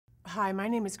Hi, my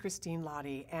name is Christine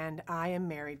Lahti, and I am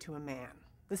married to a man.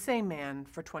 The same man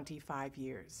for 25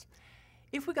 years.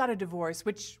 If we got a divorce,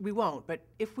 which we won't, but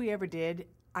if we ever did,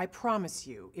 I promise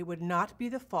you it would not be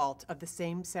the fault of the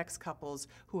same-sex couples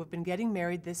who have been getting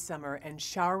married this summer and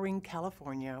showering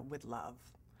California with love.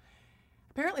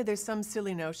 Apparently there's some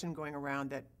silly notion going around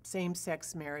that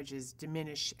same-sex marriages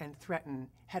diminish and threaten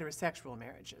heterosexual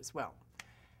marriages. Well,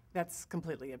 that's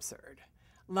completely absurd.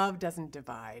 Love doesn't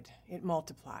divide, it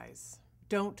multiplies.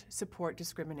 Don't support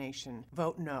discrimination.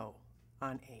 Vote no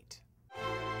on 8.